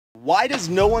Why does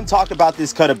no one talk about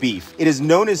this cut of beef? It is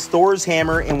known as Thor's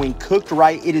hammer, and when cooked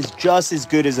right, it is just as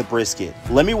good as a brisket.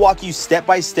 Let me walk you step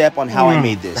by step on how I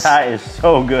made this. That is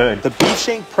so good. The beef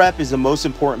shank prep is the most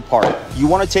important part. You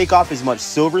want to take off as much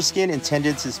silver skin and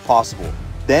tendons as possible.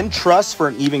 Then truss for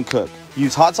an even cook.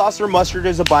 Use hot sauce or mustard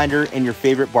as a binder and your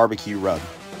favorite barbecue rub.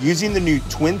 Using the new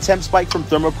twin temp spike from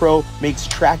ThermoPro makes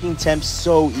tracking temps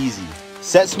so easy.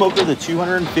 Set smoker to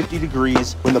 250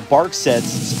 degrees. When the bark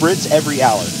sets, spritz every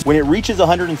hour. When it reaches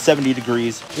 170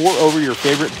 degrees, pour over your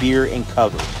favorite beer and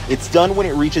cover. It's done when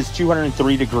it reaches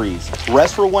 203 degrees.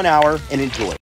 Rest for 1 hour and enjoy.